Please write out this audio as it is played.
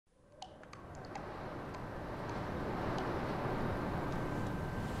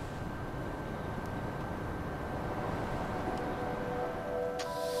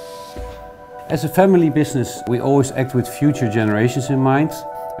As a family business, we always act with future generations in mind.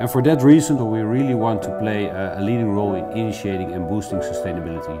 And for that reason, we really want to play a leading role in initiating and boosting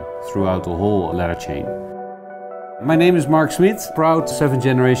sustainability throughout the whole leather chain. My name is Mark Smit, proud 7th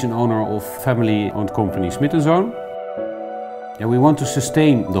generation owner of family-owned company Smit Zoon. And we want to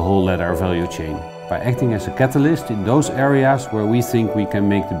sustain the whole leather value chain by acting as a catalyst in those areas where we think we can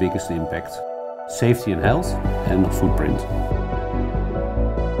make the biggest impact. Safety and health and footprint.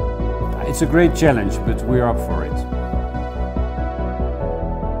 It's a great challenge, but we're up for it.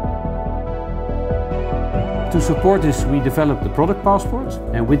 To support this, we developed the product passport,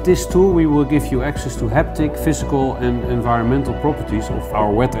 and with this tool we will give you access to haptic, physical and environmental properties of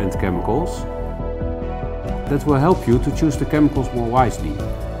our wet end chemicals. That will help you to choose the chemicals more wisely,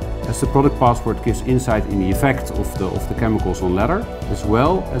 as the product passport gives insight in the effect of the chemicals on leather, as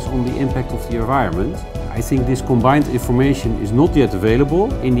well as on the impact of the environment. I think this combined information is not yet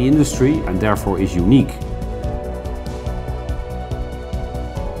available in the industry and therefore is unique.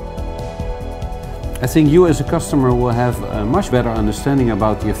 I think you as a customer will have a much better understanding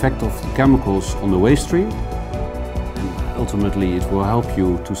about the effect of the chemicals on the waste stream. And ultimately it will help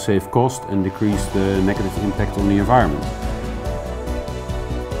you to save cost and decrease the negative impact on the environment.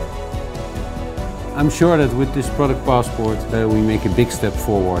 I'm sure that with this product passport we make a big step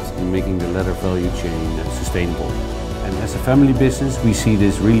forward in making the leather value chain sustainable. And as a family business we see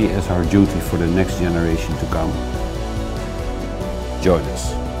this really as our duty for the next generation to come. Join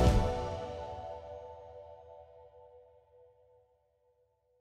us.